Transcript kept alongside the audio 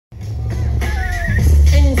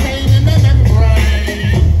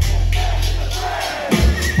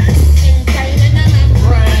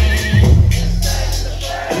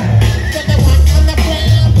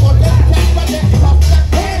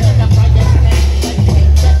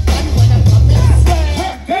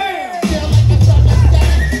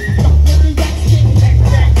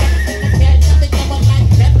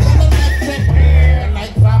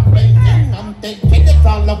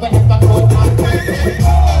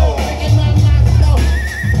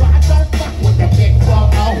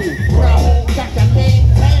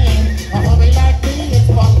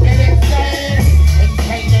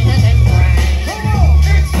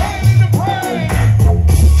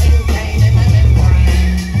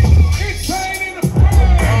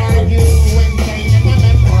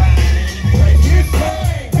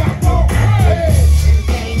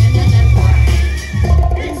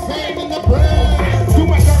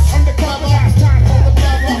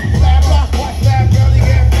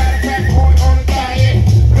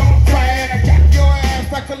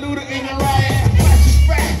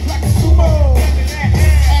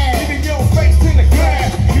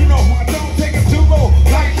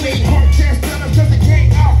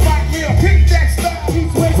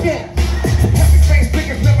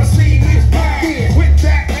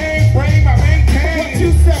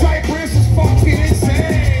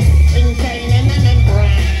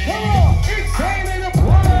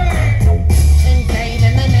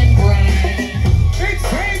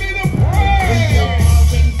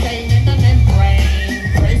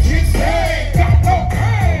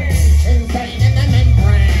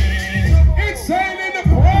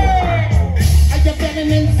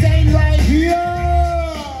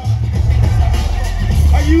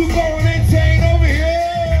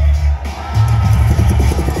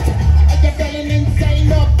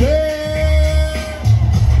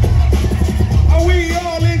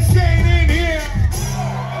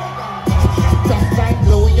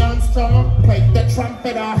strong. Play the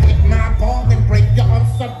trumpet or hit my ball and break you on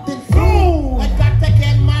something smooth. I got to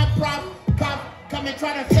get my prop. Come and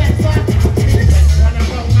try to set up. Wanna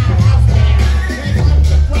roll my house down. They want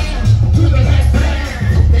the ground. Do the best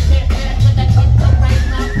man. They get mad when they come to right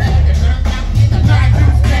my bed. And I'm out in the night you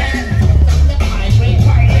stand. From the pirate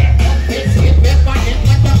fire. It's hit me fighting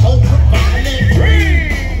with the ultraviolet.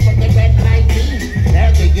 From the red light beam. Now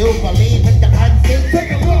do you believe in the unseen?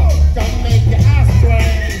 Take a look. Don't make your eyes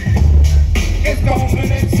strain. It's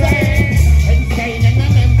going insane. Insane in the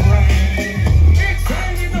membrane.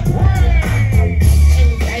 Insane in the brain.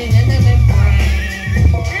 Insane in the membrane.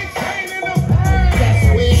 Insane in the brain. Yes,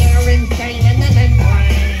 we're insane in the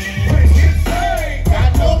membrane. Insane.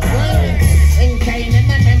 Got no brain. Insane in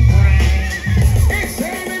the membrane.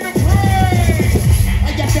 Insane in the brain.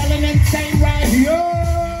 Are you feeling insane right?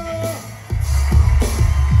 Yeah.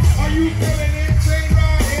 Are you feeling insane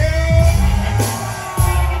right here?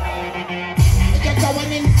 You're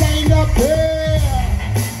going insane up here.